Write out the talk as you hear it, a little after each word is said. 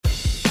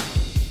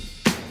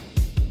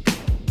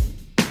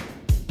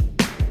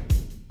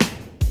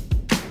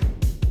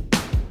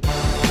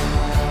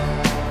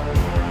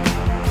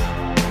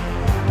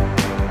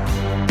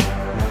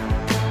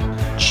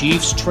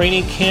Chiefs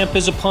training camp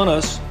is upon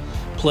us.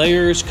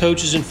 Players,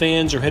 coaches, and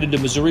fans are headed to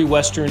Missouri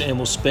Western and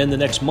will spend the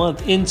next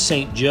month in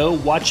St. Joe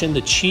watching the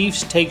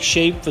Chiefs take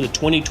shape for the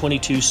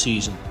 2022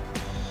 season.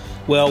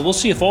 Well, we'll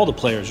see if all the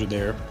players are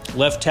there.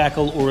 Left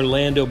tackle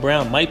Orlando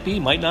Brown might be,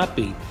 might not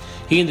be.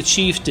 He and the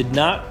Chiefs did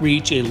not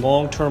reach a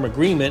long-term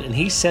agreement, and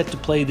he's set to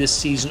play this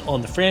season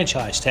on the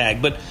franchise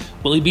tag. But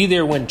will he be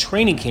there when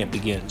training camp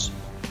begins?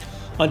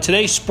 On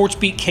today's Sports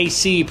Beat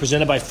KC,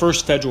 presented by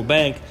First Federal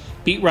Bank,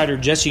 beat writer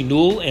Jesse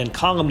Newell and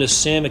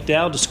columnist Sam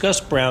McDowell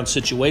discussed Brown's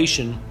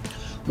situation.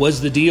 Was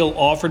the deal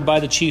offered by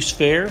the Chiefs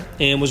fair,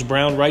 and was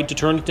Brown right to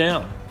turn it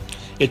down?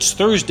 It's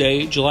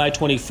Thursday, July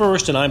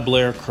 21st, and I'm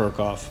Blair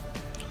Kirchhoff.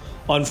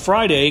 On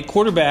Friday,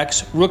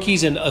 quarterbacks,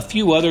 rookies, and a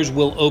few others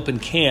will open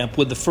camp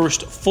with the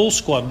first full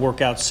squad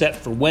workout set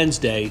for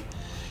Wednesday,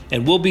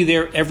 and we'll be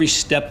there every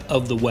step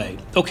of the way.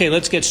 Okay,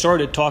 let's get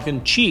started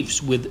talking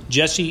Chiefs with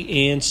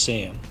Jesse and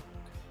Sam.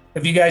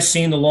 Have you guys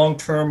seen the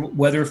long-term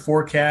weather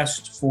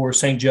forecast for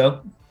St.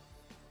 Joe?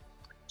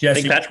 Jesse?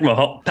 I think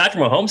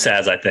Patrick Mahomes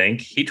has, I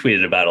think. He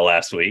tweeted about it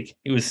last week.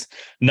 He was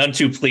none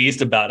too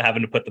pleased about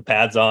having to put the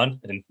pads on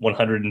in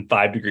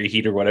 105-degree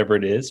heat or whatever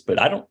it is,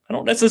 but I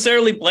don't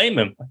necessarily blame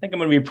him. I think I'm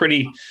going to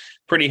be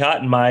pretty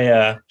hot in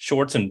my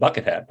shorts and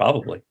bucket hat,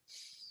 probably.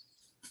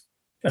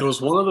 It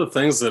was one of the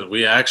things that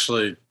we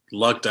actually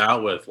lucked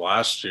out with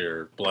last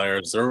year, Blair.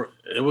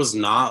 It was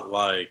not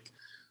like –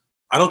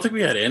 I don't think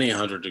we had any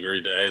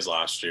 100-degree days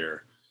last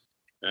year.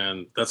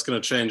 And that's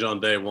going to change on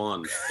day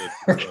one.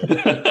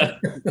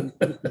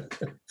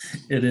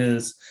 It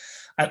is.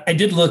 I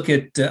did look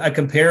at. I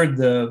compared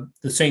the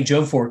St.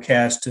 Joe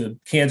forecast to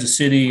Kansas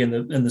City and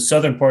the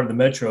southern part of the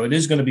metro. It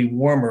is going to be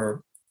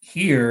warmer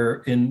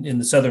here in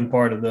the southern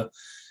part of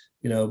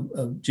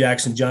of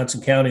Jackson, Johnson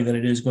County than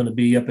it is going to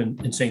be up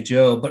in St.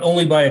 Joe, but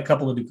only by a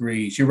couple of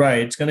degrees. You're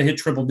right. It's going to hit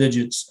triple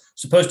digits.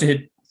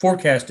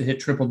 Forecast to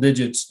hit triple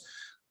digits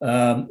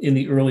in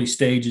the early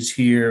stages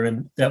here,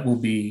 and that will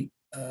be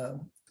a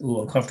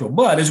little uncomfortable.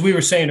 But as we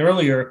were saying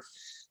earlier,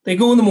 they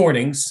go in the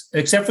mornings,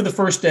 except for the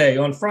first day.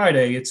 On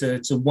Friday, it's a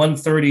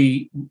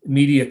 1:30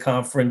 media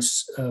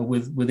conference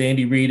with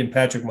Andy Reid and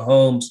Patrick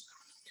Mahomes.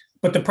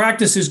 But the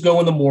practices go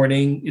in the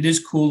morning. It is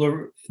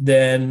cooler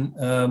then.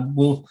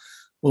 We'll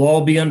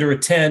all be under a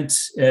tent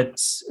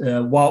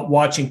while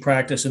watching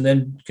practice and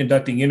then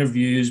conducting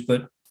interviews.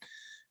 But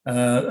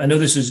I know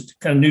this is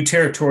kind of new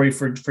territory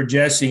for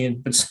Jesse,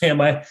 but Sam,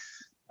 I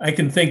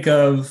can think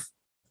of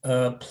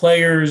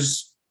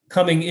players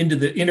coming into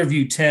the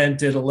interview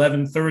tent at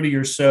 11:30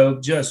 or so,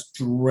 just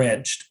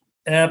drenched,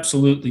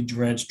 absolutely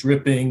drenched,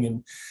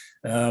 dripping.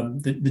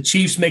 And the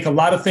Chiefs make a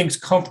lot of things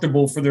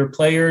comfortable for their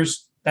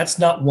players. That's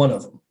not one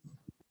of them.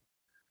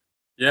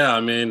 Yeah,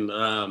 I mean,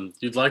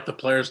 you'd like the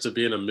players to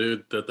be in a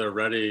mood that they're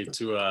ready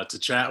to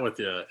chat with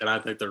you, and I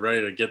think they're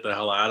ready to get the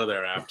hell out of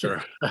there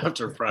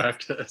after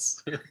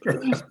practice.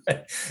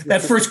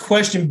 That first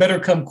question better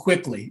come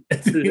quickly.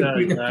 Yeah,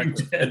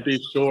 exactly. And be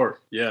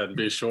short. Yeah, and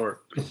be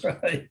short.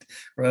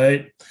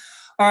 Right.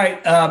 All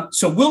right.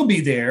 So we'll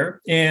be there,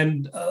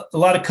 and a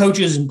lot of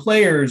coaches and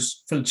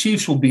players for the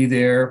Chiefs will be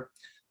there.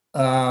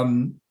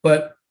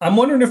 But I'm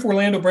wondering if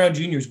Orlando Brown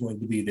Jr. is going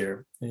to be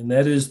there, and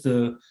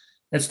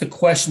that's the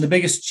question, the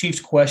biggest Chiefs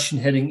question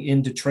heading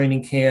into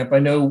training camp. I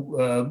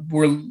know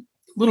we're a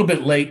little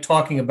bit late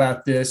talking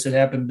about this. It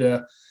happened,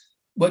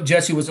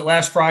 Jesse, was it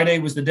last Friday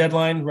was the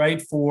deadline,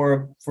 right,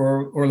 for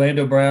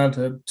Orlando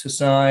Brown to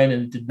sign,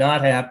 and it did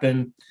not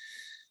happen.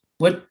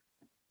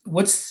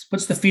 What's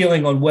the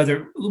feeling on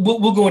whether –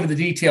 we'll go into the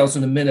details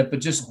in a minute,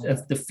 but just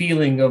the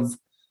feeling of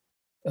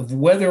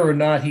whether or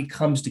not he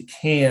comes to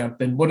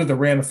camp, and what are the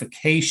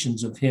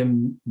ramifications of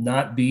him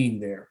not being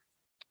there?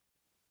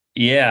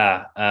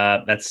 Yeah,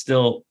 that's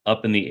still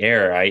up in the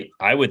air.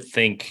 I would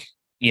think,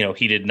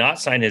 he did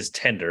not sign his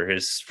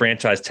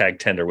franchise tag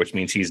tender, which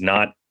means he's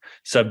not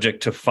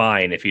subject to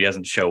fine if he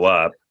doesn't show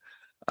up.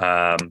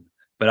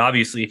 But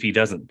obviously, if he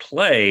doesn't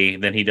play,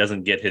 then he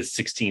doesn't get his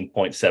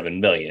 $16.7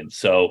 million.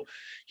 So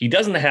he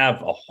doesn't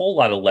have a whole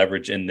lot of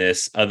leverage in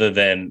this other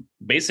than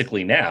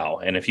basically now.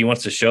 And if he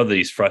wants to show that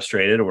he's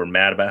frustrated or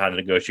mad about how the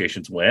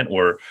negotiations went,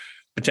 or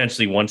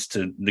potentially wants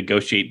to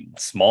negotiate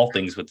small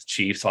things with the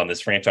Chiefs on this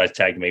franchise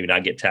tag to maybe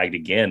not get tagged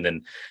again,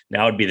 then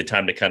now would be the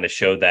time to kind of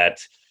show that,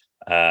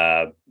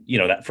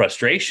 that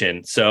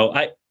frustration. So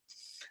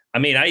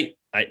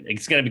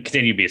it's going to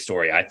continue to be a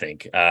story, I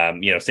think.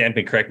 Sam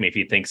can correct me if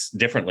he thinks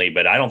differently,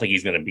 but I don't think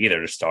he's going to be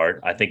there to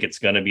start. I think it's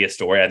going to be a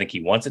story. I think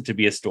he wants it to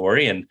be a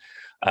story. And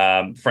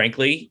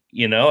frankly,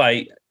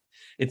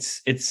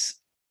 it's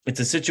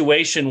a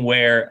situation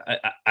where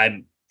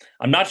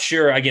I'm not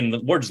sure, again, the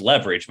word's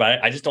leverage,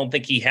 but I just don't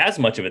think he has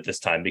much of it this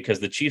time, because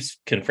the Chiefs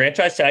can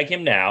franchise tag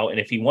him now. And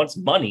if he wants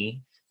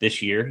money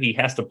this year, he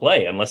has to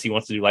play, unless he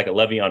wants to do like a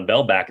Le'Veon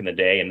Bell back in the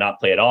day and not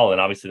play at all.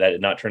 And obviously that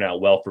did not turn out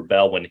well for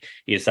Bell when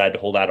he decided to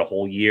hold out a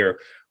whole year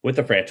with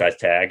the franchise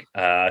tag.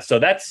 So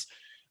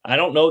I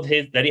don't know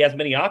that he has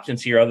many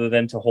options here other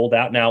than to hold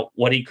out. Now,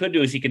 what he could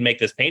do is he could make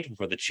this painful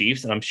for the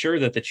Chiefs. And I'm sure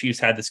that the Chiefs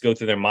had this go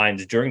through their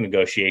minds during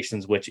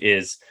negotiations, which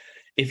is,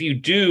 if you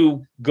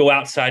do go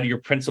outside of your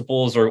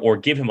principles or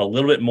give him a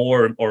little bit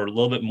more or a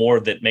little bit more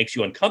that makes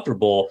you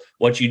uncomfortable,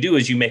 what you do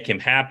is you make him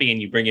happy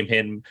and you bring him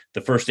in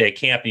the first day of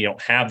camp and you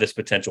don't have this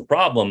potential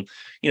problem.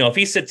 If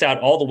he sits out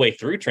all the way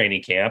through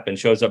training camp and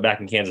shows up back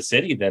in Kansas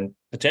City, then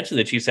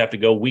potentially the Chiefs have to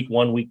go week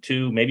 1, week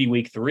 2, maybe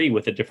week 3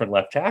 with a different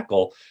left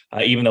tackle,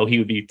 even though he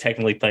would be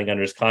technically playing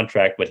under his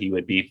contract, but he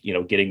would be,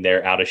 getting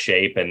there out of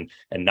shape and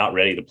not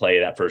ready to play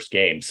that first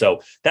game.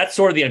 So that's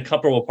sort of the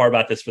uncomfortable part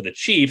about this for the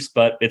Chiefs,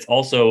 but it's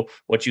also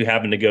what you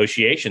have in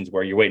negotiations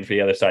where you're waiting for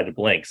the other side to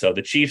blink. So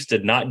the Chiefs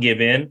did not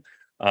give in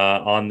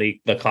on the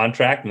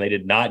contract, and they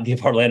did not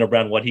give Orlando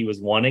Brown what he was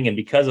wanting. And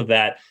because of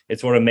that, it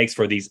sort of makes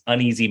for these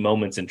uneasy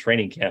moments in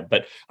training camp.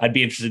 But I'd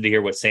be interested to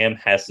hear what Sam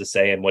has to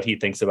say and what he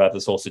thinks about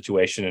this whole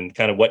situation and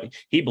kind of what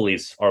he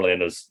believes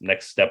Orlando's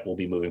next step will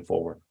be moving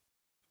forward.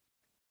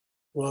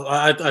 Well,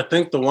 I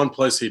think the one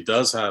place he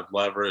does have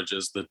leverage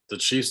is that the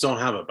Chiefs don't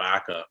have a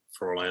backup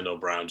for Orlando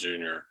Brown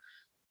Jr.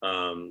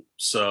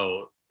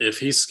 So if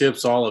he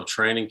skips all of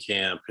training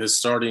camp, his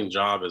starting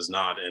job is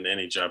not in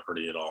any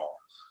jeopardy at all.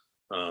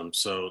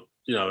 So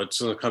it's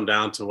going to come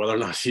down to whether or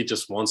not he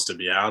just wants to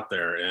be out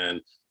there.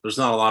 And there's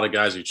not a lot of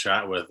guys you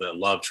chat with that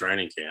love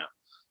training camp.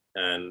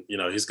 And,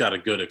 he's got a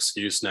good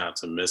excuse now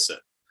to miss it.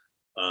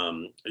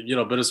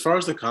 But as far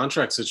as the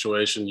contract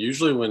situation,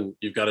 usually when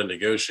you've got a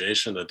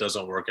negotiation that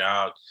doesn't work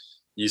out,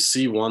 you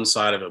see one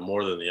side of it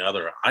more than the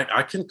other.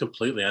 I can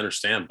completely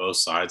understand both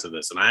sides of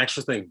this. And I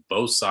actually think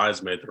both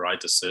sides made the right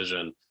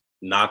decision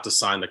not to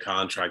sign the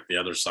contract the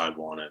other side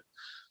wanted.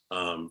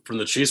 From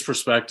the Chiefs'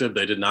 perspective,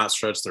 they did not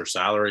stretch their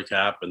salary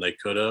cap, and they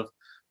could have.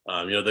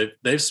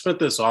 They've spent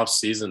this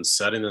offseason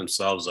setting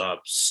themselves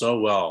up so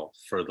well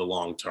for the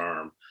long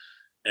term.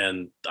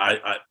 And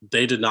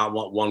they did not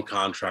want one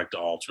contract to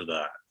alter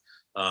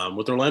that.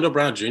 With Orlando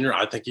Brown Jr.,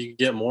 I think you could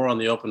get more on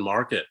the open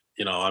market.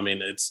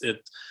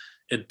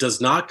 It does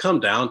not come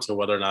down to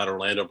whether or not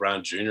Orlando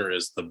Brown Jr.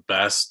 is the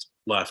best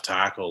left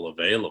tackle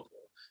available.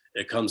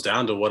 It comes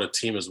down to what a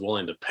team is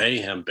willing to pay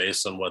him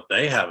based on what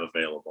they have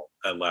available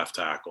at left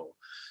tackle.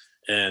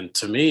 And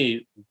to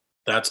me,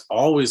 that's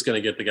always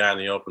going to get the guy in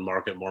the open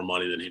market more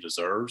money than he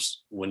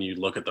deserves when you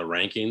look at the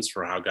rankings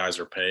for how guys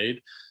are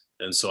paid.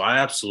 And so I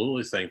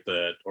absolutely think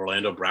that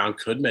Orlando Brown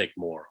could make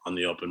more on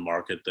the open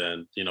market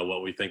than,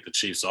 what we think the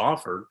Chiefs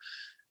offered.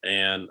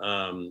 And,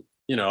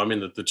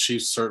 that the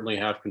Chiefs certainly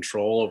have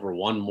control over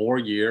one more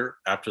year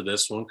after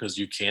this one, because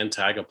you can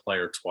tag a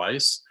player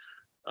twice.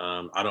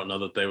 I don't know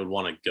that they would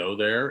want to go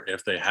there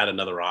if they had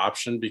another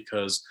option,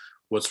 because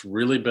what's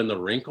really been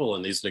the wrinkle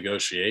in these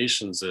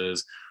negotiations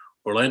is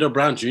Orlando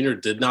Brown Jr.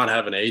 did not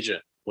have an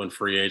agent when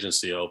free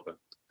agency opened.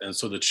 And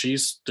so the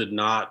Chiefs did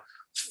not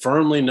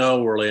firmly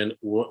know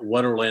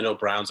what Orlando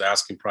Brown's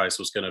asking price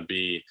was going to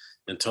be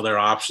until their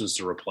options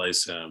to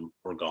replace him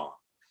were gone.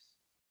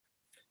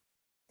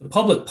 The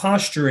public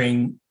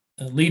posturing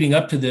leading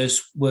up to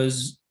this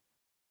was,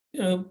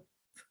 a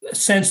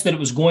sense that it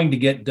was going to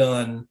get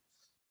done,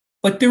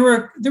 but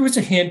there was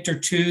a hint or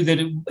two that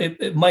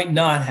it might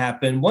not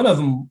happen. One of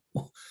them,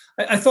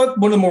 I thought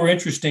one of the more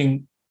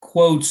interesting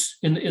quotes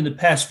in the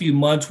past few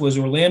months was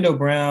Orlando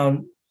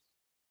Brown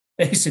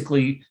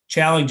basically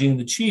challenging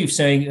the Chiefs,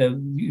 saying,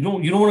 you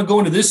don't want to go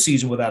into this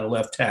season without a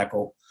left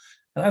tackle.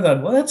 And I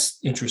thought, well, that's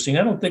interesting.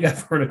 I don't think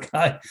I've heard a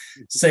guy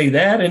say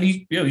that. And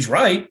he's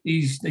right.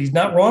 He's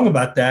not wrong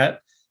about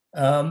that.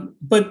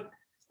 But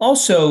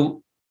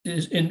also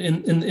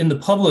in the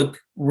public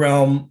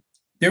realm,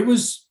 there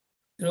was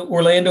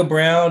Orlando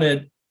Brown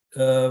at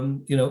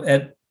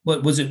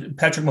what was it,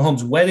 Patrick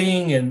Mahomes'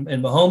 wedding, and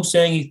Mahomes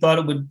saying he thought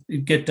it would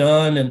get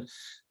done. And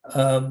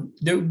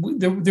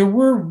there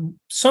were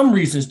some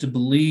reasons to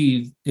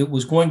believe it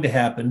was going to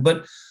happen.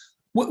 But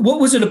what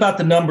was it about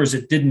the numbers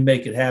that didn't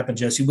make it happen,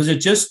 Jesse? Was it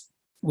just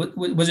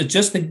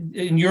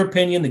in your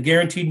opinion, the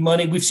guaranteed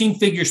money? We've seen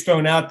figures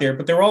thrown out there,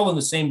 but they're all in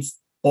the same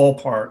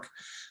ballpark.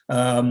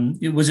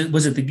 You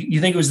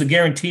think it was the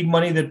guaranteed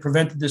money that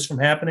prevented this from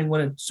happening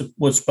when it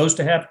was supposed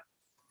to happen?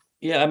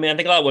 Yeah, I mean, I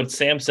think a lot of what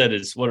Sam said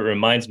is what it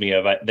reminds me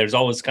of. There's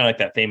always kind of like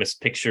that famous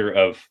picture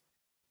of,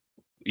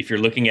 if you're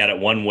looking at it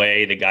one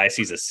way, the guy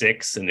sees a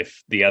 6, and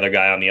if the other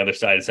guy on the other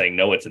side is saying,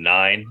 no, it's a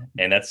 9.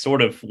 And that's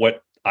sort of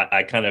what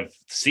I kind of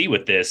see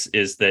with this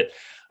is that,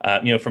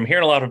 from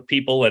hearing a lot of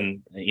people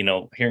and,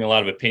 hearing a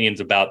lot of opinions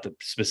about the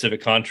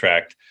specific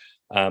contract.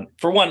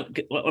 For one,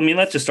 I mean,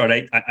 let's just start.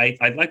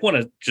 I want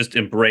to just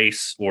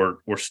embrace or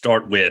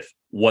start with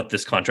what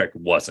this contract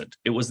wasn't.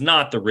 It was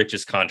not the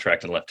richest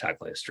contract in left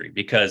tackle history,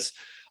 because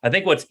I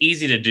think what's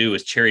easy to do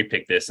is cherry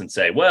pick this and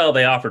say, well,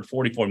 they offered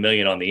 $44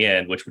 million on the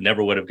end, which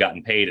never would have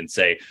gotten paid, and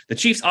say the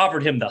Chiefs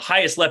offered him the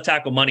highest left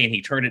tackle money and he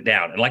turned it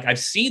down. And like, I've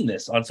seen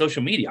this on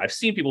social media. I've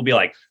seen people be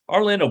like,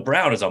 Orlando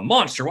Brown is a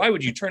monster. Why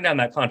would you turn down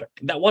that contract?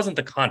 That wasn't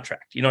the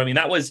contract. You know what I mean?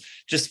 That was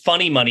just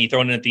funny money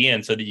thrown in at the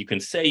end so that you can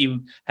say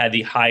you had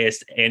the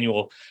highest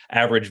annual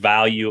average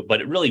value, but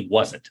it really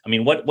wasn't. I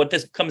mean, what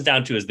this comes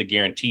down to is the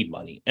guaranteed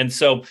money. And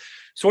so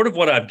sort of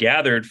what I've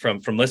gathered from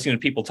listening to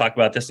people talk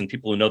about this and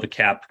people who know the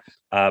cap,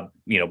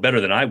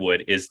 better than I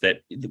would, is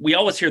that we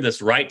always hear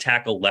this right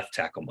tackle, left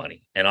tackle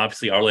money. And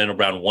obviously Orlando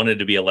Brown wanted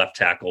to be a left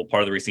tackle.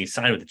 Part of the reason he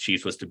signed with the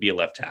Chiefs was to be a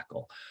left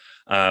tackle.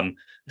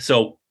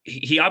 So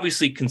he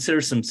obviously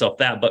considers himself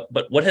that, but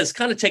what has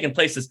kind of taken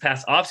place this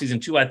past offseason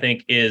too, I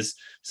think, is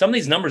some of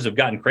these numbers have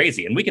gotten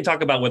crazy. And we can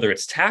talk about whether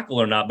it's tackle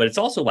or not, but it's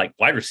also like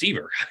wide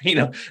receiver,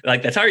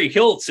 like the Tyreek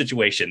Hill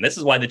situation. This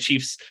is why the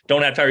Chiefs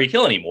don't have Tyreek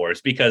Hill anymore.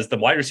 It's because the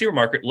wide receiver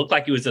market looked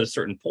like it was at a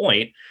certain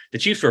point. The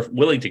Chiefs were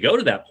willing to go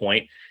to that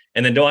point,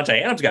 and then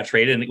Devontae Adams got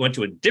traded and it went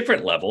to a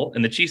different level.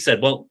 And the Chiefs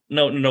said, well,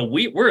 no,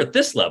 we're at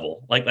this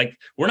level. Like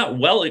we're not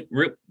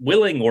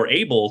willing or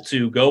able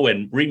to go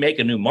and remake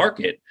a new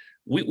market.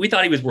 We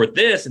thought he was worth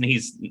this, and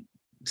he's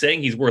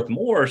saying he's worth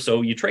more,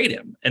 so you trade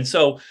him. And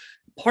so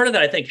part of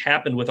that, I think,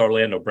 happened with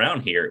Orlando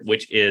Brown here,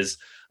 which is,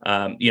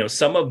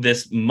 some of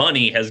this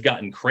money has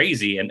gotten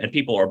crazy, and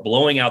people are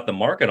blowing out the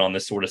market on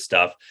this sort of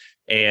stuff.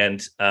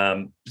 And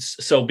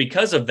so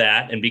because of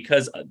that, and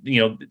because,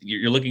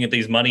 you're looking at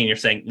these money and you're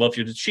saying, well, if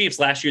you're the Chiefs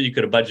last year, you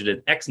could have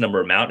budgeted X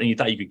number amount and you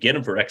thought you could get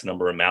him for X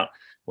number amount.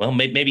 Well,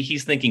 maybe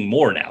he's thinking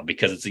more now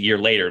because it's a year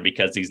later,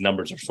 because these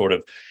numbers are sort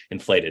of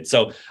inflated.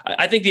 So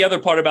I think the other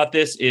part about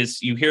this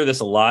is, you hear this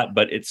a lot,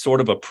 but it's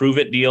sort of a prove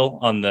it deal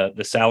on the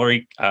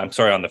salary. On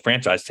the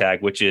franchise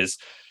tag, which is,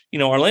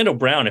 Orlando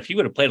Brown, if he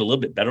would have played a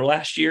little bit better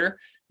last year,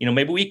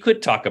 maybe we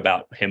could talk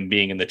about him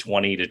being in the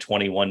 $20 to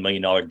 $21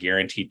 million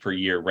guaranteed per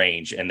year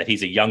range, and that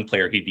he's a young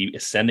player, he'd be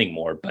ascending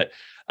more. But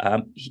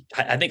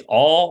I think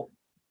all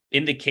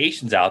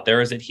indications out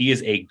there is that he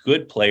is a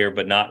good player,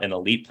 but not an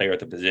elite player at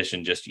the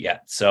position just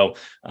yet. So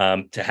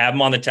to have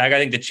him on the tag, I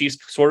think the Chiefs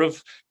sort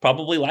of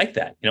probably like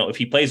that. If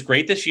he plays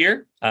great this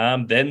year,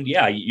 then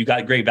yeah, you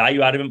got great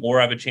value out of him, or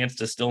have a chance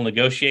to still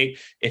negotiate.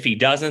 If he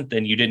doesn't,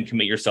 then you didn't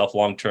commit yourself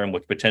long-term,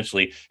 which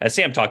potentially, as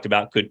Sam talked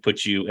about, could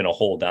put you in a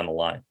hole down the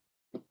line.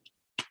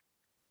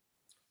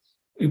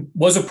 He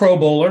was a Pro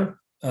Bowler.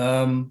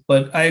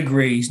 But I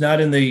agree. He's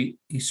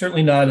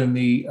certainly not in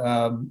the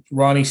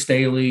Ronnie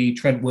Staley,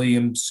 Trent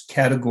Williams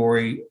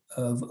category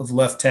of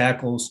left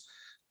tackles.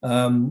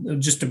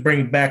 Just to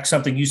bring back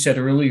something you said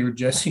earlier,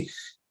 Jesse,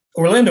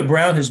 Orlando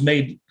Brown has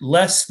made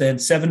less than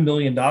 $7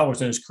 million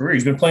in his career.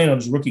 He's been playing on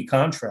his rookie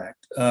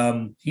contract.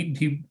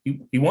 He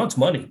wants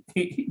money.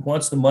 He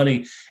wants the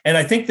money. And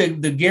I think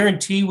the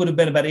guarantee would have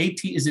been about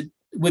 18. Is it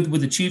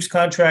with the Chiefs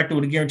contract, it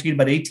would have guaranteed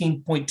about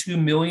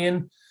 18.2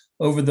 million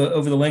over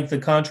the length of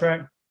the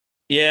contract?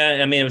 Yeah,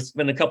 I mean, it's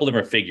been a couple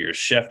different figures.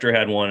 Schefter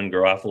had one,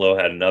 Garofalo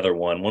had another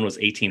one. One was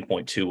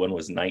 18.2, one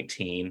was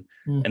 19.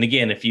 And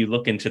again, if you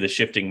look into the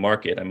shifting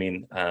market, I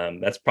mean,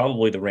 that's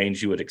probably the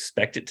range you would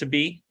expect it to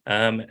be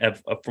from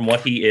what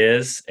he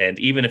is. And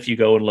even if you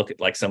go and look at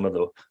like some of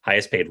the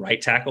highest paid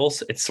right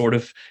tackles, it's sort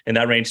of in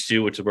that range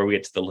too, which is where we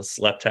get to the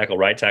left tackle,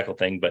 right tackle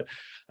thing. But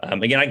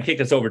again, I can kick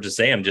this over to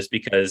Sam just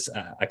because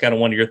I kind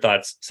of wonder your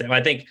thoughts, Sam.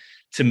 I think,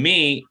 to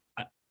me,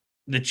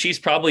 the Chiefs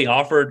probably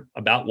offered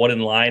about what in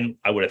line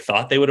I would have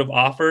thought they would have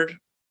offered,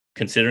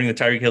 considering the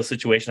Tyreek Hill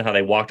situation, how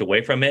they walked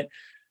away from it.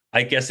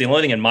 I guess the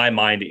only thing in my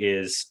mind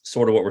is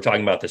sort of what we're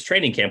talking about this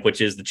training camp,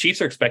 which is the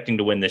Chiefs are expecting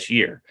to win this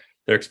year.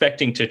 They're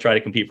expecting to try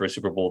to compete for a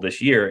Super Bowl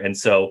this year. And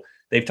so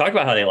they've talked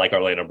about how they like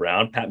Orlando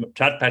Brown. Patrick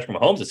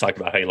Mahomes has talked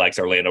about how he likes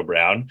Orlando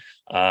Brown.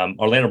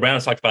 Orlando Brown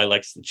has talked about how he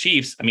likes the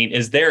Chiefs. I mean,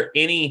 is there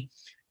any,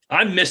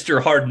 I'm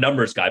Mr. Hard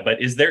Numbers guy,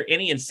 but is there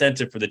any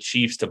incentive for the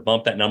Chiefs to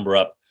bump that number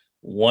up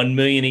 1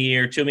 million a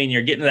year, 2 million,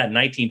 you're getting that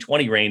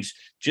 19-20 range,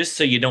 just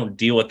so you don't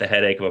deal with the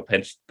headache of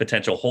a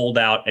potential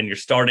holdout, and you're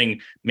starting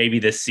maybe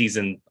this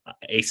season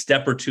a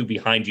step or two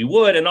behind you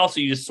would. And also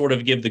you just sort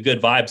of give the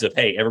good vibes of,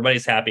 hey,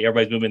 everybody's happy,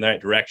 everybody's moving in the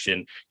right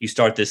direction. You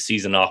start this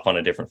season off on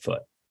a different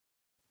foot.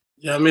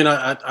 Yeah, I mean,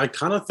 I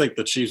kind of think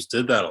the Chiefs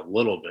did that a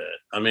little bit.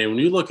 I mean, when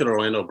you look at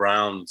Orlando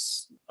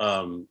Brown's,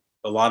 a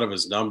lot of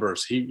his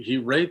numbers, he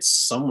rates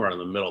somewhere in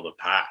the middle of the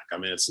pack. I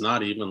mean, it's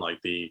not even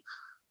like the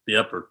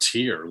upper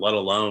tier, let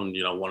alone,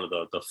 one of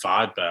the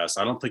 5 best.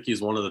 I don't think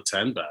he's one of the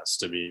 10 best,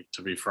 to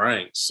be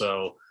frank.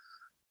 So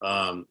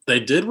they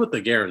did with the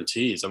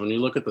guarantees. I mean, you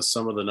look at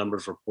some of the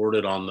numbers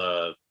reported on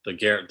the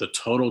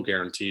total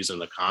guarantees in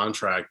the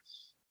contract,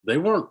 they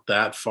weren't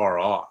that far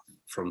off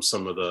from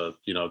some of the,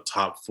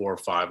 top 4 or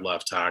 5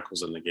 left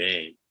tackles in the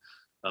game.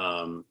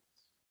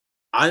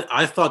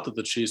 I thought that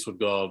the Chiefs would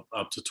go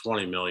up to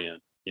 20 million,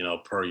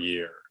 per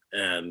year.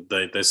 And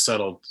they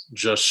settled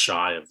just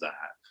shy of that.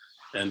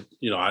 And,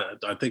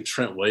 I think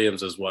Trent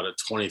Williams is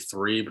at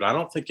 23, but I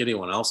don't think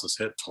anyone else has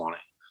hit 20.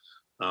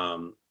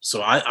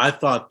 So I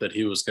thought that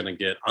he was going to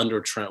get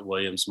under Trent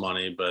Williams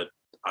money, but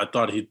I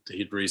thought he'd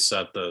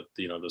reset the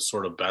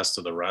sort of best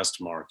of the rest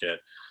market.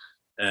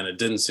 And it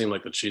didn't seem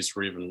like the Chiefs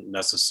were even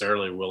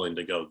necessarily willing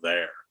to go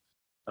there.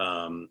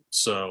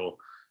 So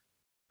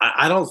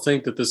I don't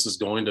think that this is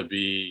going to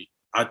be,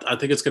 I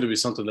think it's going to be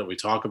something that we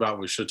talk about.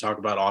 We should talk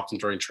about often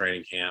during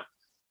training camp.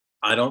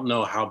 I don't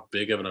know how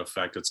big of an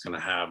effect it's going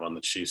to have on the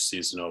Chiefs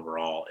season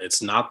overall.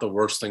 It's not the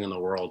worst thing in the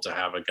world to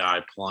have a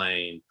guy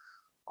playing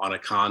on a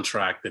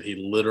contract that he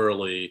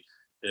literally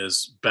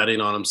is betting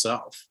on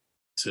himself.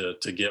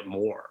 to get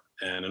more.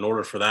 And in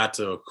order for that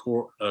to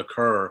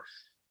occur,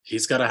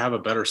 he's got to have a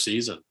better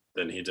season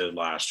than he did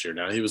last year.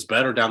 Now, he was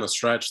better down the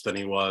stretch than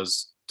he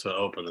was to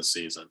open the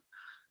season.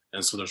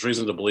 And so there's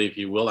reason to believe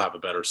he will have a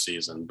better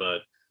season.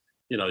 But,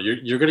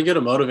 you're going to get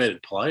a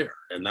motivated player,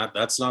 and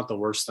that's not the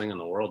worst thing in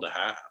the world to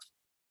have.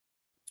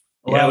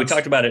 Yeah, we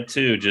talked about it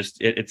too.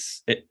 Just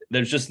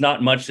there's just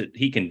not much that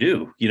he can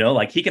do.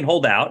 Like he can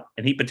hold out,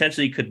 and he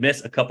potentially could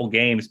miss a couple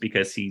games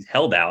because he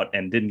held out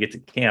and didn't get to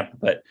camp.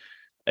 But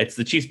it's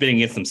the Chiefs bidding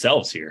against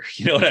themselves here.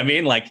 You know what I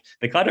mean? Like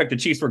the contract the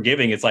Chiefs were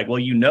giving, it's like,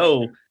 well,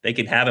 they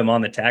could have him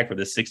on the tag for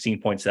this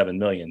 $16.7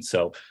 million.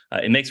 So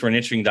it makes for an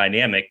interesting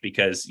dynamic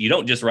because you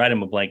don't just write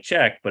him a blank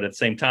check, but at the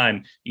same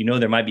time,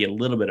 there might be a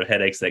little bit of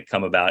headaches that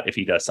come about if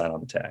he does sign on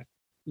the tag.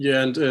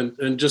 Yeah,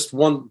 and just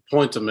one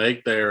point to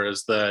make there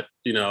is that,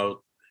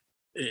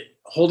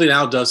 holding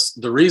out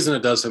the reason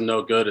it does him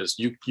no good is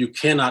you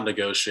cannot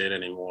negotiate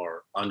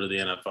anymore under the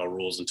NFL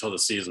rules until the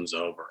season's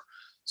over.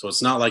 So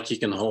it's not like he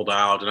can hold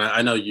out. And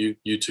I know you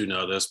two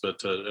know this, but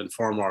to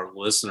inform our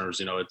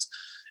listeners,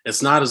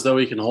 it's not as though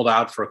he can hold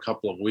out for a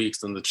couple of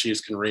weeks and the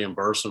Chiefs can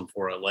reimburse him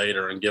for it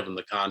later and give him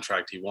the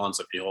contract he wants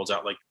if he holds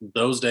out. Like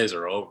those days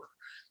are over.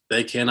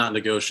 They cannot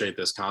negotiate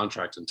this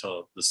contract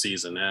until the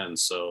season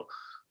ends. So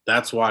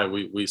that's why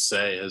we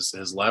say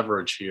his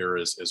leverage here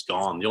is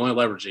gone. The only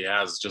leverage he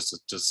has is just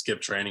to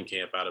skip training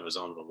camp out of his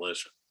own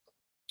volition.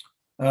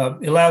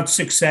 Allowed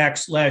 6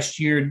 sacks last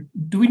year.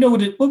 Do we know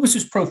what was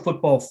his Pro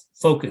Football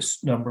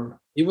Focus number?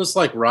 He was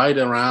like right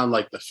around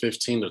like the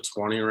 15 to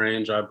 20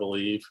 range, I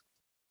believe.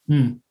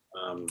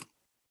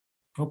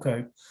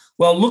 Okay.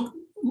 Well,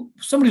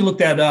 somebody look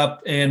that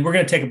up, and we're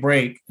going to take a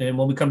break. And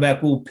when we come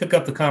back, we'll pick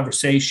up the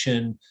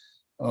conversation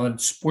on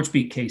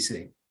SportsBeat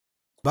KC.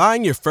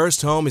 Buying your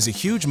first home is a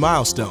huge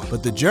milestone,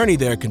 but the journey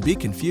there can be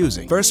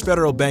confusing. First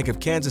Federal Bank of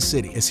Kansas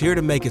City is here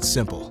to make it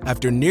simple.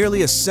 After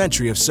nearly a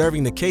century of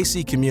serving the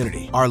KC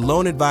community, our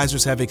loan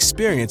advisors have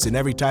experience in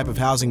every type of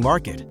housing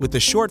market. With a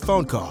short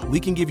phone call, we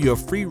can give you a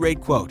free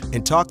rate quote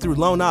and talk through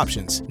loan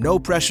options. No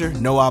pressure,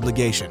 no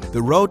obligation.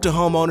 The road to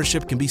home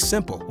ownership can be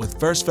simple with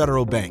First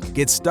Federal Bank.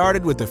 Get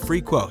started with a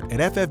free quote at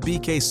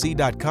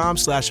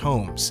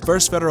ffbkc.com/homes.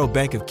 First Federal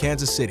Bank of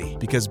Kansas City,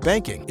 because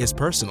banking is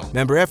personal.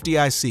 Member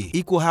FDIC,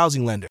 Equal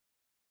Housing Lender.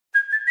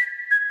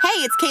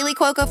 Hey, it's Kaylee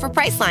Cuoco for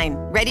Priceline.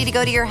 Ready to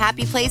go to your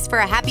happy place for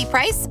a happy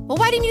price? Well,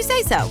 why didn't you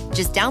say so?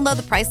 Just download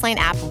the Priceline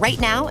app right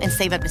now and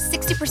save up to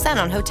 60%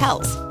 on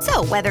hotels.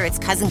 So whether it's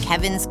Cousin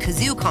Kevin's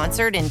Kazoo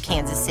Concert in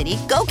Kansas City,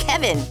 go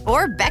Kevin,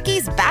 or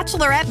Becky's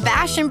Bachelorette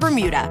Bash in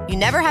Bermuda, you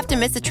never have to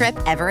miss a trip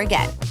ever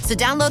again. So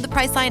download the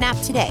Priceline app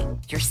today.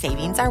 Your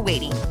savings are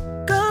waiting.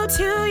 Go to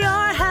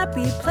your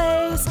happy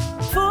place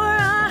for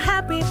a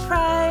happy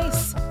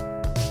price.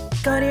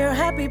 Go to your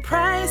happy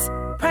price,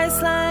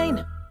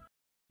 Priceline.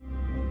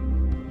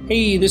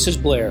 Hey, this is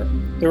Blair.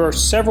 There are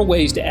several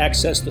ways to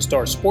access the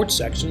Star Sports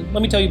section.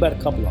 Let me tell you about a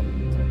couple of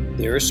them.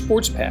 There is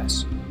Sports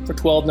Pass. For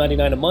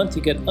 $12.99 a month,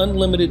 you get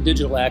unlimited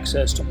digital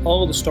access to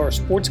all of the Star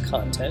Sports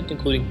content,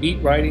 including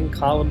beat writing,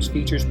 columns,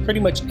 features, pretty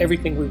much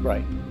everything we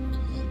write.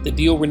 The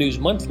deal renews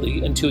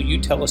monthly until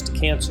you tell us to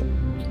cancel.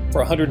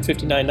 For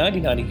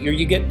 $159.99 a year,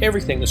 you get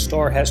everything the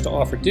Star has to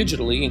offer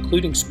digitally,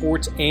 including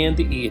sports and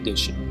the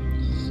e-edition.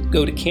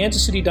 Go to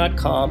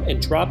kansascity.com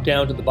and drop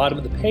down to the bottom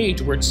of the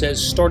page where it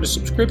says Start a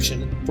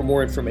Subscription for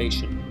more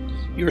information.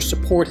 Your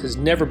support has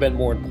never been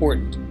more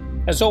important.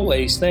 As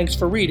always, thanks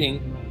for reading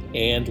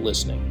and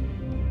listening.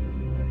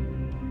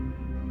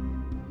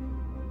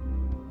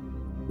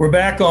 We're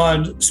back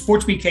on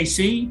SportsBeat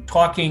KC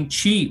talking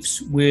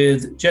Chiefs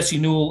with Jesse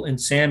Newell and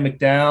Sam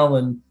McDowell.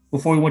 And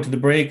before we went to the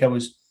break, I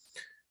was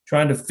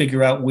trying to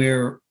figure out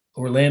where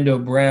Orlando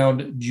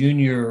Brown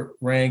Jr.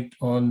 ranked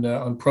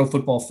on Pro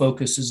Football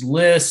Focus's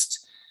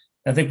list.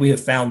 I think we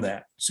have found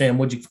that. Sam,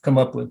 what'd you come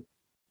up with?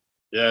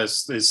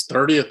 Yes, he's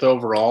 30th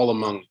overall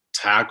among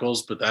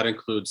tackles, but that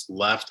includes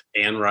left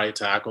and right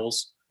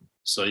tackles.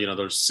 So,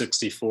 there's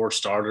 64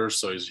 starters,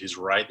 so he's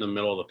right in the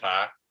middle of the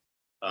pack.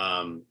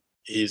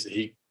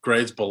 He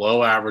grades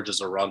below average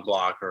as a run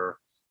blocker,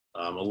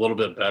 a little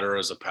bit better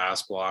as a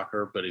pass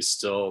blocker, but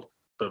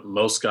but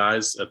most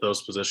guys at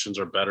those positions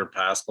are better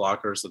pass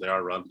blockers than they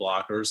are run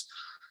blockers.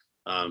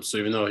 So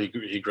even though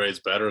he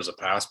grades better as a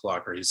pass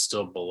blocker, he's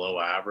still below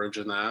average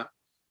in that.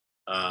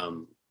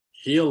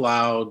 He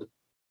allowed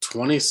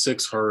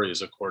 26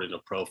 hurries according to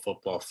Pro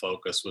Football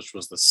Focus, which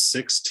was the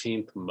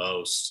 16th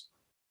most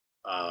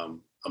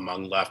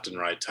among left and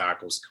right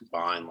tackles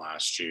combined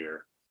last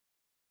year.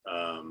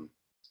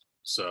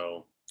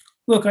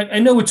 Look, I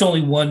know it's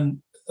only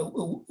one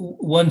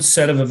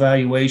set of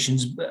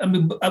evaluations. I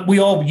mean, we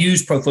all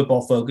use Pro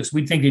Football Focus.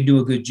 We think they do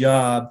a good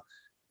job.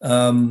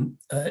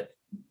 I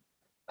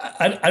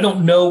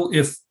don't know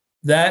if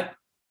that.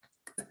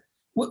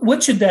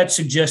 What should that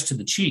suggest to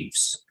the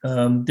Chiefs?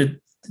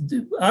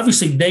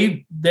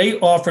 Obviously, they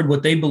offered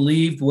what they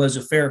believed was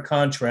a fair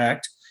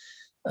contract,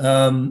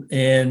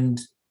 and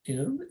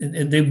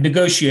they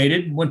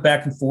negotiated, went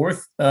back and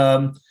forth,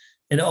 and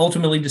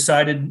ultimately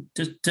decided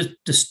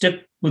to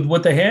stick with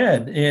what they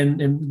had,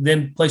 and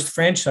then place the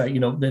franchise.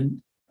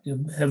 Then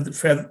have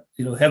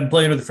him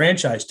play under the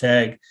franchise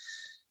tag.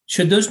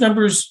 Should those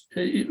numbers?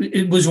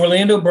 Was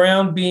Orlando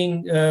Brown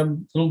being a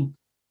little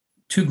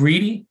too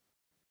greedy?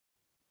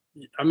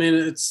 I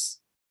mean,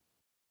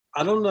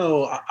 I don't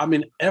know. I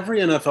mean, every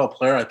NFL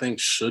player I think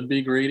should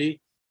be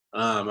greedy.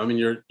 I mean,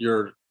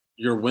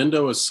 your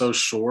window is so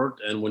short,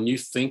 and when you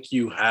think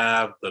you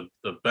have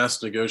the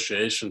best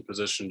negotiation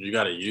position, you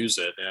got to use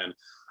it. And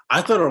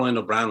I thought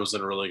Orlando Brown was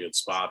in a really good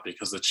spot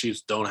because the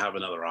Chiefs don't have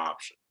another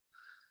option.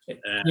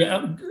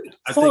 And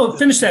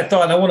finish that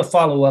thought. And I want to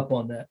follow up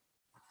on that.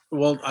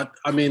 Well,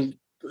 I mean,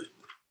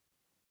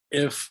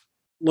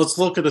 let's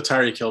look at the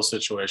Tyreek Hill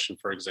situation,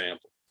 for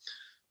example.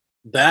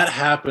 That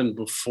happened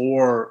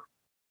before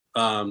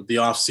the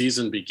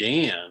offseason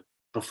began,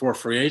 before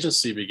free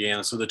agency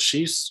began, so the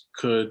Chiefs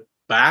could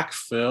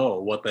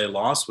backfill what they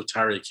lost with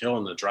Tyreek Hill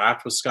in the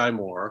draft with Sky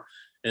Moore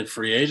and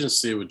free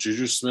agency with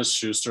Juju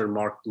Smith-Schuster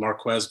and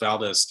Marquez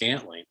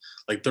Valdez-Scantling.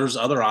 Like, there's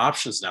other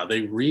options now.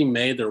 They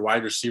remade their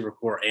wide receiver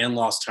core and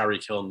lost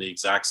Tyreek Hill in the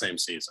exact same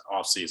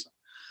offseason.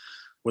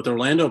 With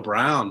Orlando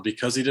Brown,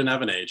 because he didn't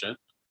have an agent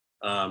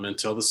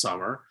until the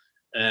summer,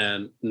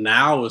 and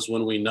now is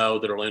when we know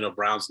that Orlando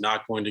Brown's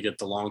not going to get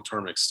the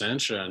long-term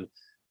extension,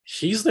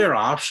 he's their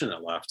option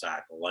at left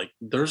tackle. Like,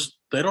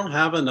 they don't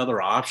have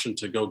another option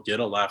to go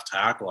get a left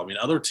tackle. I mean,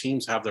 other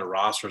teams have their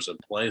rosters in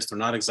place. They're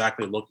not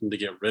exactly looking to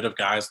get rid of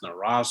guys in their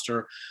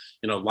roster.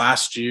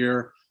 Last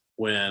year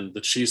when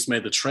the Chiefs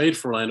made the trade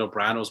for Orlando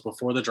Brown, it was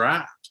before the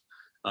draft.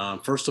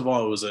 First of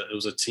all, it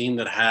was a team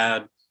that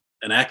had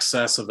an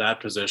excess of that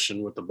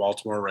position with the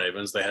Baltimore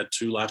Ravens. They had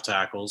 2 left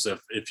tackles,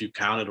 if you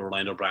counted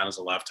Orlando Brown as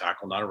a left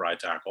tackle, not a right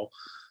tackle.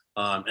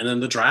 And then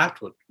the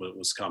draft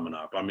was coming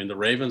up. I mean, the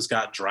Ravens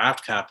got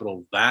draft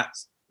capital that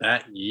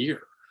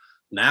year.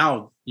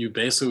 Now you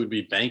basically would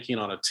be banking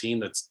on a team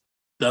that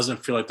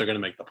doesn't feel like they're going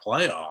to make the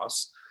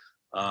playoffs.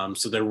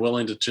 So they're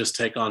willing to just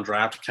take on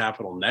draft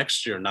capital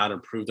next year, not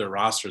improve their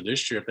roster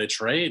this year. If they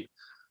trade,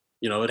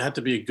 it had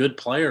to be a good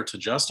player to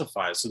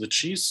justify it. So the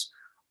Chiefs,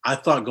 I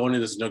thought going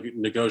into these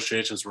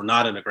negotiations, were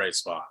not in a great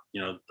spot.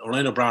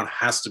 Orlando Brown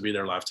has to be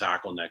their left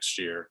tackle next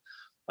year.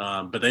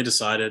 But they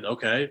decided,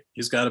 okay,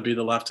 he's got to be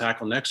the left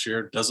tackle next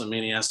year. Doesn't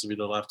mean he has to be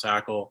the left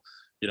tackle,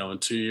 in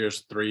 2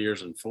 years, 3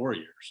 years, and 4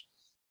 years.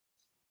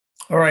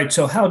 All right.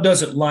 So how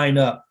does it line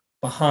up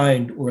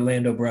behind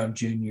Orlando Brown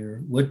Jr.?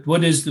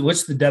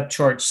 What's the depth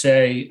chart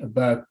say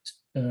about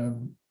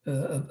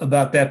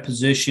that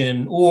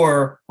position?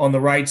 Or on the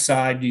right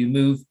side, do you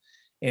move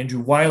Andrew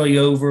Wiley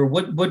over?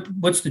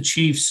 What's the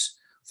Chiefs'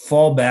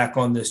 fallback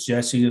on this,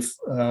 Jesse? If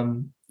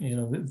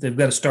they've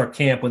got to start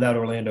camp without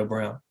Orlando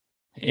Brown.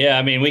 Yeah,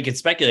 I mean, we could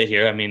speculate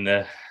here. I mean,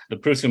 the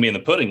proof's gonna be in the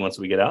pudding once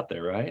we get out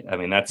there, right? I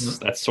mean,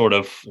 that's sort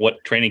of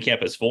what training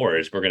camp is for.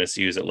 Is we're going to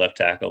see who's at left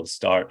tackle to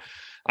start.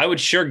 I would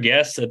sure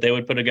guess that they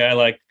would put a guy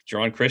like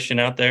Jerron Christian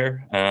out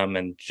there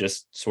and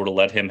just sort of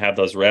let him have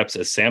those reps.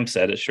 As Sam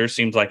said, it sure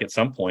seems like at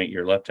some point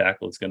your left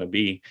tackle is going to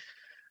be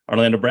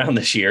Orlando Brown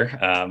this year,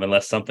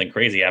 unless something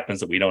crazy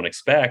happens that we don't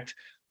expect.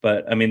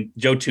 But, I mean,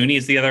 Joe Thuney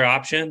is the other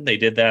option. They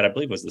did that, I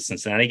believe, was the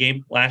Cincinnati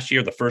game last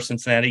year, the first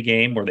Cincinnati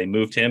game where they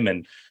moved him.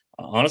 And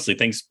honestly,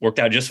 things worked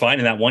out just fine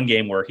in that one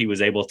game where he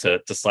was able to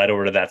slide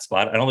over to that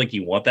spot. I don't think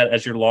you want that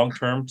as your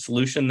long-term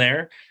solution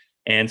there.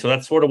 And so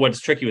that's sort of what's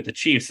tricky with the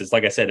Chiefs is,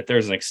 like I said, if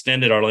there's an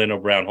extended Orlando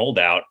Brown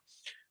holdout,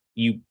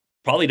 you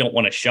probably don't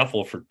want to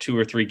shuffle for 2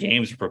 or 3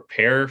 games,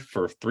 prepare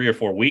for 3 or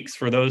 4 weeks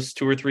for those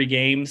 2 or 3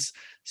 games.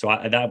 So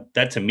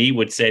that to me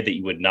would say that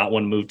you would not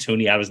want to move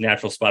Thuney out of his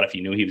natural spot if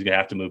you knew he was going to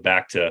have to move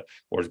back to,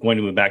 or was going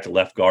to move back to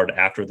left guard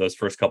after those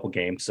first couple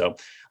games. So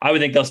I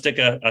would think they'll stick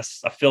a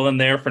fill in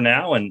there for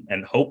now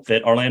and hope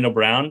that Orlando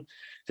Brown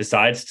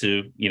decides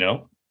to,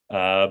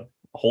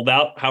 hold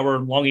out however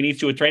long he needs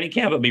to with training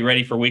camp, but be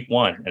ready for week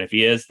 1. And if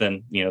he is,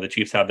 then, the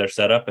Chiefs have their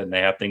setup and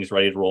they have things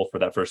ready to roll for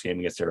that first game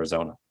against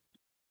Arizona.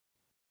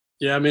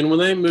 Yeah, I mean, when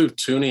they move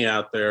Thuney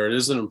out there, it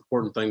is an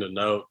important thing to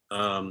note.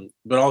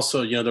 But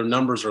also, their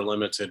numbers are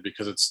limited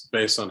because it's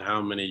based on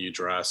how many you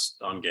dress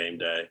on game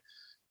day.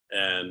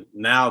 And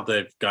now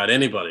they've got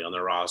anybody on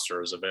their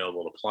roster is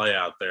available to play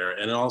out there.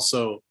 And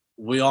also,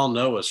 we all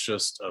know it's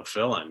just a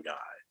fill-in guy.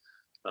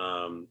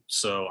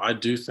 So I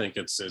do think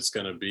it's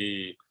going to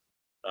be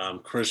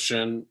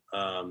Christian.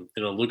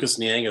 Lucas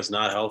Niang is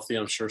not healthy.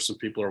 I'm sure some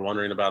people are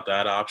wondering about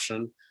that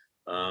option.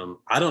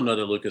 I don't know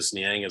that Lucas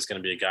Niang is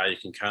going to be a guy you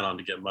can count on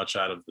to get much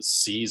out of the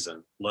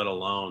season, let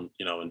alone,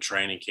 in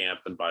training camp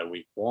and by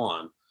week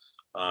 1.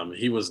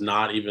 He was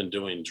not even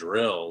doing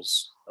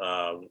drills.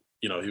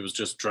 He was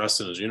just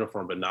dressed in his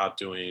uniform, but not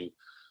doing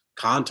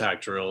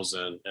contact drills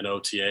and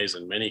OTAs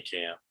and mini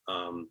camp.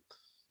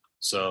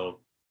 So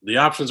the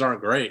options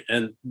aren't great.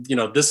 And,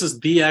 this is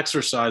the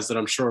exercise that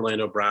I'm sure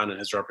Orlando Brown and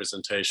his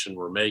representation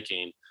were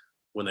making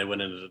when they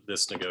went into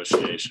this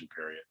negotiation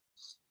period.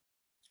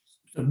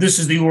 This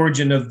is the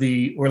origin of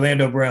the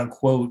Orlando Brown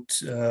quote,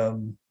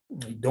 don't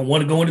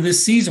want to go into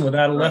this season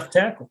without a left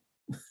tackle.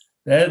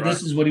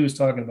 This is what he was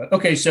talking about.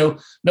 Okay, so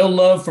no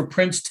love for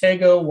Prince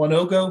Tega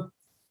Wanogho?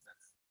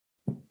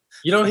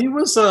 He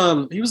was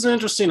an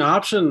interesting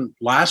option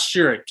last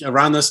year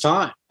around this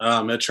time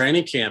at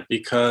training camp,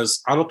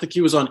 because I don't think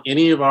he was on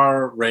any of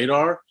our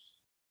radar,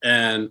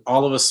 and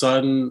all of a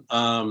sudden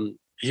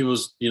he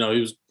was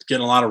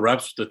getting a lot of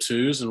reps with the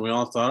twos, and we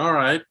all thought, all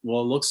right,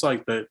 well, it looks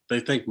like they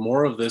think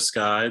more of this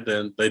guy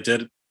than they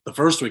did the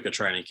first week of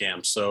training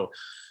camp. So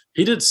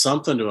he did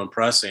something to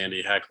impress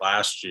Andy Heck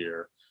last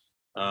year.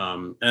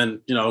 And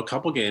a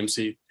couple games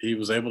he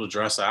was able to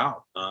dress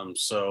out.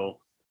 So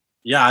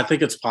yeah, I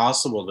think it's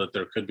possible that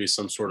there could be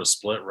some sort of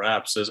split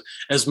reps.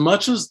 As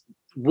much as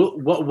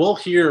what we'll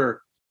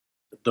hear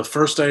the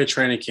first day of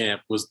training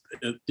camp was,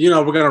 we're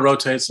going to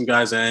rotate some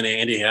guys in.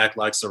 Andy Heck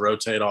likes to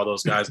rotate all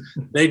those guys.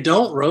 They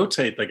don't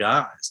rotate the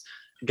guys.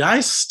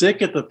 Guys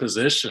stick at the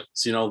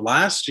positions.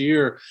 Last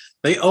year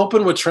they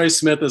opened with Trey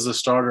Smith as a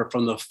starter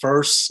from the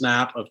first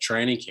snap of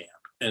training camp,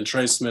 and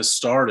Trey Smith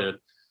started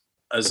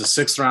as a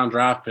 6th round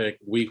draft pick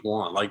week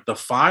 1. Like, the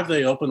 5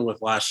 they opened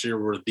with last year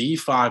were the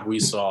 5 we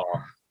saw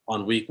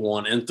on week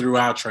 1 and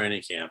throughout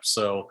training camp.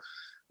 So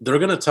they're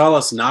going to tell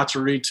us not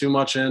to read too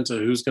much into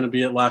who's going to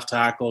be at left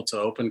tackle to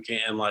open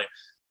camp. Like,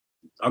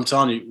 I'm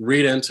telling you,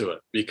 read into it,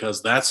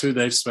 because that's who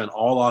they've spent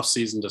all off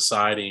season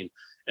deciding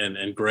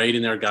and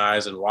grading their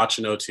guys and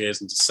watching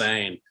OTAs and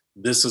saying,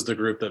 this is the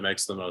group that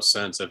makes the most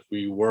sense if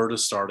we were to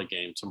start a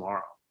game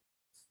tomorrow.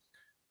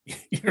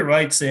 You're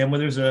right, Sam. When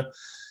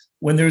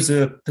there's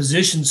a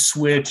position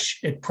switch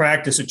at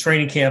practice, at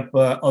training camp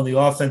on the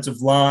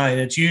offensive line,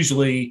 it's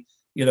usually,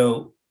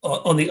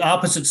 on the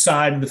opposite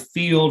side of the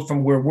field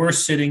from where we're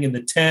sitting in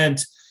the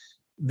tent.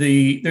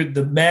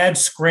 The mad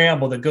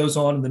scramble that goes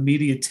on in the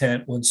media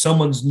tent when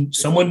someone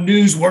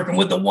new's working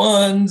with the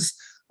ones.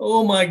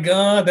 Oh my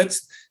God,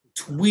 that's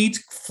tweets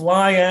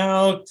fly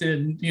out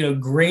and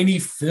grainy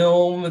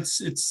film.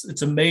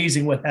 It's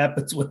amazing what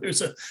happens when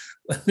there's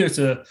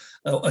a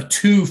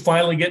 2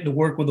 finally getting to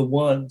work with the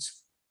ones.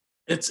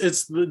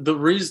 It's the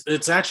reason.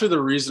 It's actually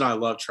the reason I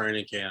love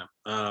training camp.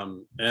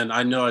 And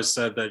I know I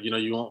said that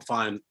you won't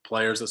find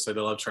players that say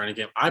they love training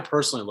camp. I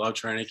personally love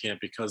training camp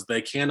because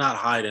they cannot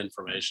hide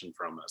information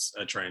from us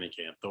at training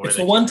camp. It's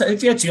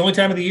the only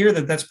time of the year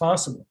that's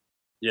possible.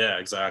 Yeah,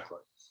 exactly.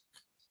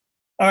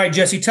 All right,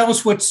 Jesse, tell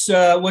us what's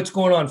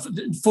going on.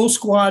 Full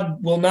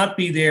squad will not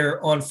be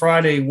there on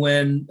Friday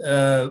when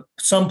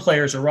some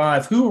players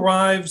arrive. Who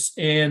arrives,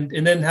 and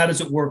then how does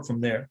it work from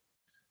there?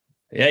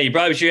 Yeah, you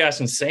probably should be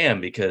asking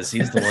Sam, because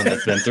he's the one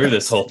that's been through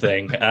this whole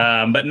thing.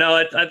 But no,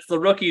 it's the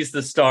rookies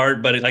to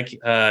start. But like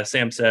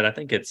Sam said, I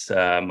think it's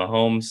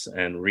Mahomes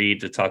and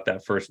Reed to talk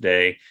that first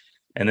day.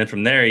 And then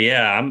from there,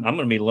 yeah, I'm going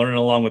to be learning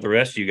along with the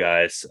rest of you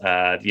guys.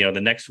 The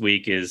next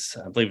week is,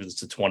 I believe it's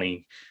the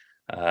 20.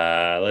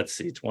 Let's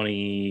see,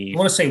 20. I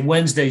want to say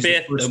Wednesday's the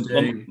 5th. first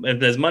day.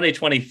 There's Monday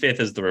 25th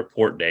is the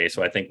report day.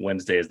 So I think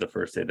Wednesday is the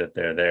first day that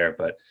they're there.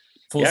 But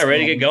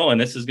ready to get going.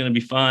 This is going to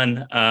be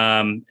fun.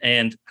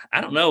 And I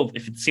don't know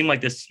if it seemed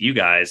like this to you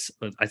guys,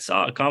 but I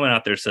saw a comment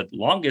out there said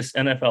longest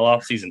NFL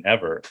offseason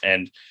ever.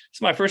 And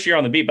it's my first year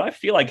on the beat, but I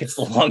feel like it's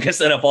the longest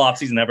NFL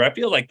offseason ever. I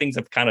feel like things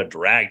have kind of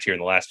dragged here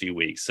in the last few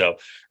weeks. So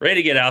ready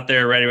to get out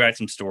there, ready to write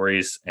some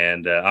stories.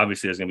 And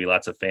obviously there's going to be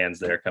lots of fans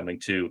there coming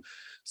too,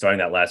 starting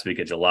that last week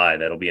of July.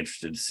 That'll be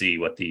interested to see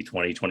what the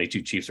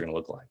 2022 Chiefs are going to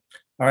look like.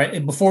 All right.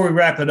 And before we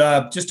wrap it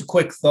up, just a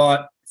quick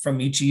thought from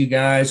each of you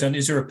guys on,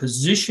 is there a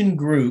position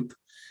group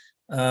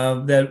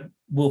that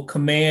will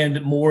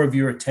command more of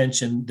your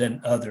attention than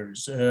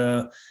others?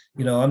 I'm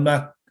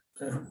not,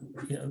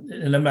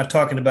 and I'm not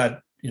talking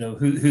about,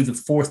 who the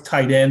 4th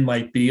tight end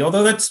might be,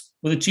 although that's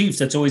with the Chiefs,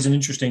 that's always an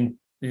interesting,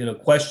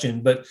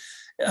 question. But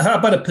how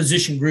about a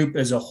position group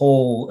as a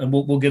whole? And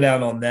we'll get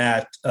out on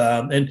that.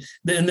 And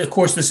of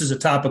course, this is a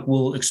topic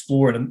we'll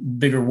explore in a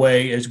bigger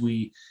way as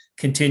we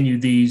continue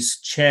these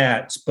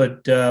chats.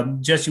 But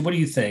Jesse, what do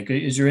you think?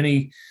 Is there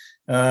any,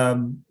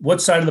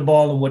 what side of the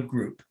ball and what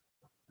group?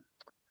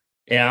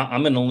 Yeah,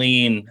 I'm going to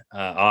lean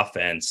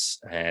offense,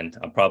 and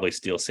I'll probably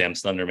steal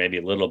Sam's thunder maybe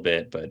a little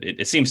bit, but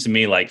it seems to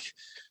me like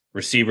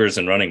receivers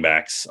and running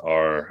backs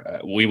are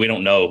we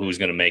don't know who's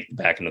going to make the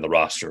back end of the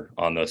roster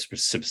on those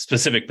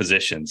specific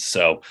positions.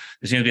 So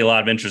there seems to be a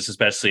lot of interest,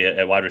 especially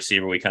at wide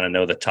receiver. We kind of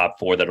know the top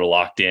 4 that are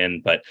locked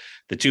in, but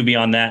the 2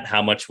 beyond that,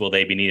 how much will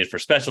they be needed for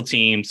special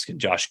teams? Can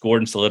Josh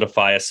Gordon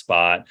solidify a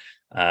spot?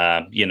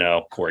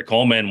 Corey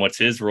Coleman, what's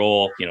his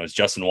role? Does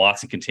Justin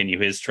Watson continue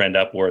his trend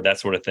upward, that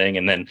sort of thing?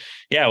 And then,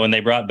 when they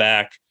brought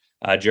back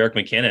Jerick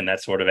McKinnon,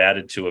 that sort of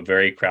added to a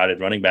very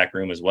crowded running back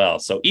room as well.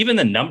 So even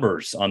the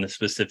numbers on the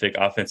specific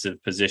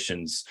offensive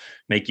positions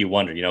make you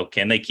wonder, are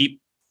they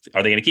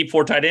going to keep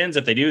 4 tight ends?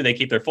 If they do, they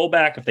keep their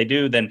fullback. If they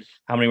do, then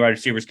how many wide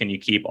receivers can you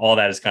keep? All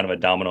that is kind of a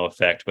domino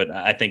effect. But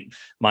I think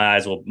my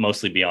eyes will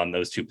mostly be on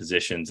those 2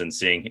 positions and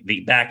seeing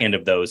the back end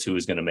of those, who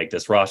is going to make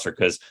this roster,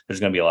 because there's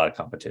going to be a lot of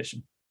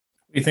competition.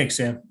 What do you think,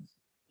 Sam?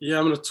 Yeah,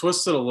 I'm going to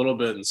twist it a little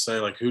bit and say,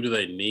 who do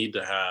they need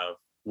to have?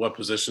 What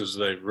positions do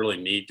they really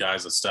need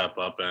guys to step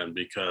up in?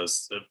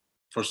 Because,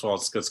 first of all,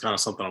 it's kind of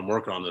something I'm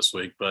working on this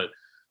week. But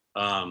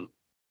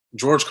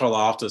George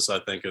Karlaftis,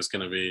 I think, is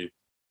going to be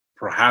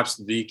perhaps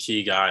the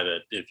key guy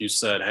that if you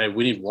said, hey,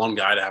 we need one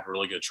guy to have a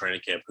really good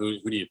training camp, who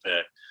do you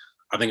pick?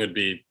 I think it would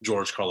be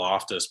George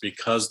Karlaftis,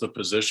 because the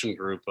position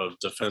group of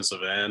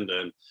defensive end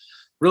and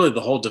really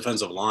the whole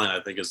defensive line,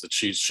 I think, is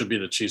should be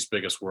the Chiefs'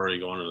 biggest worry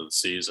going into the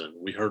season.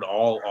 We heard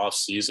all off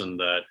season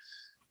that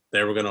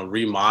they were going to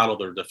remodel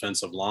their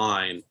defensive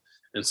line.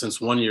 And since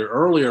 1 year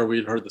earlier,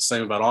 we'd heard the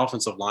same about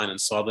offensive line and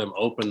saw them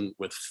open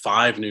with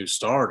 5 new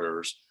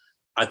starters.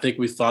 I think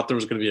we thought there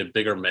was going to be a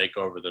bigger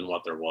makeover than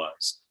what there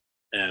was.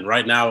 And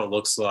right now it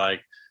looks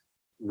like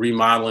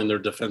remodeling their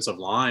defensive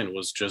line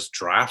was just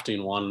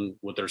drafting one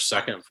with their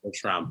second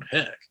first-round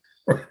pick.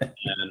 Right.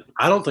 And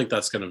I don't think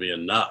that's going to be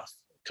enough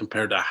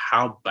compared to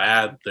how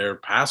bad their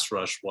pass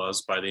rush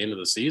was by the end of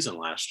the season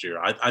last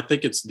year. I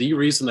think it's the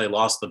reason they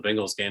lost the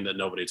Bengals game that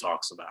nobody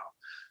talks about,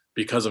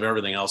 because of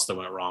everything else that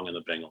went wrong in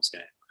the Bengals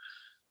game.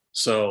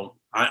 So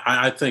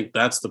I think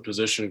that's the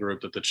position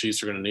group that the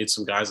Chiefs are going to need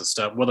some guys that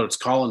step, whether it's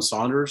Colin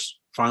Saunders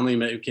finally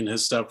making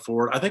his step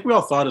forward. I think we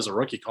all thought as a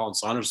rookie, Colin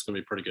Saunders is going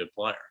to be a pretty good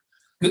player.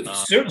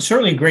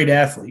 Certainly a great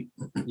athlete.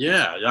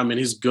 Yeah. I mean,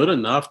 he's good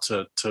enough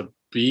to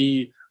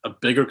be a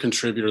bigger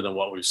contributor than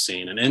what we've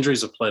seen. And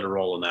injuries have played a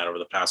role in that over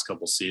the past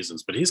couple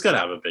seasons, but he's got to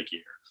have a big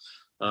year.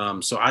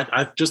 So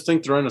I just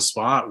think they're in a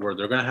spot where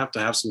they're going to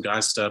have some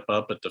guys step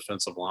up at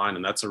defensive line,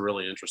 and that's a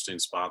really interesting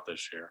spot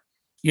this year.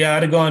 Yeah,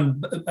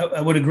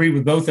 I would agree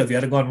with both of you.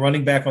 I'd have gone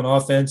running back on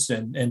offense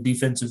and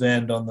defensive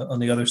end on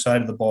the other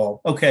side of the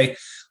ball. Okay,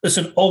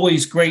 listen,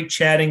 always great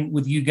chatting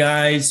with you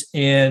guys.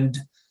 And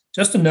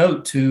just a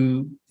note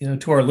to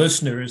our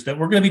listeners that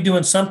we're going to be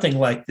doing something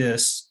like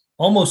this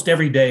almost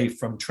every day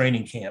from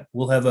training camp.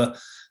 We'll have a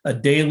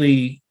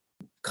daily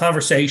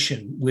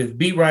conversation with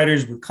beat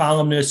writers, with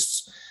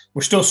columnists.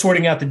 We're still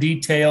sorting out the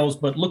details,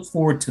 but look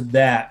forward to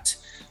that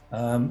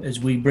as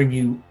we bring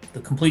you the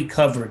complete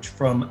coverage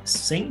from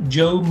St.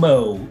 Joe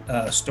Mo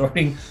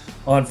starting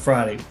on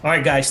Friday. All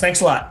right, guys,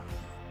 thanks a lot.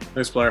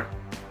 Thanks, Blair.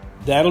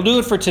 That'll do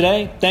it for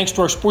today. Thanks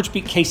to our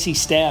SportsBeat KC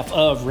staff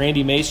of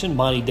Randy Mason,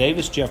 Monty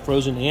Davis, Jeff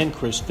Rosen, and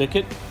Chris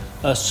Fickett.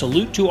 A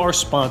salute to our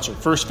sponsor,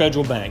 First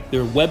Federal Bank.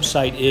 Their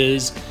website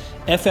is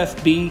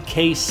ffbkc.com.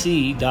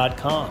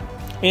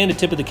 And a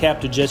tip of the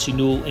cap to Jesse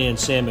Newell and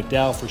Sam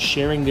McDowell for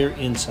sharing their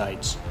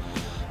insights.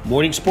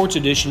 Morning Sports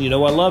Edition, I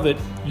love it.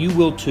 You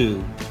will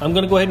too. I'm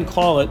going to go ahead and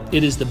call it.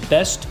 It is the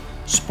best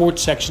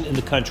sports section in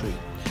the country.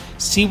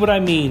 See what I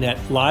mean at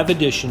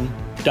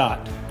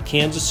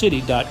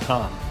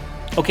liveedition.kansascity.com.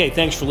 Okay,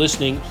 thanks for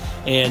listening,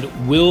 and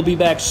we'll be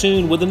back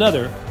soon with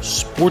another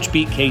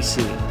SportsBeat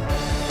KC.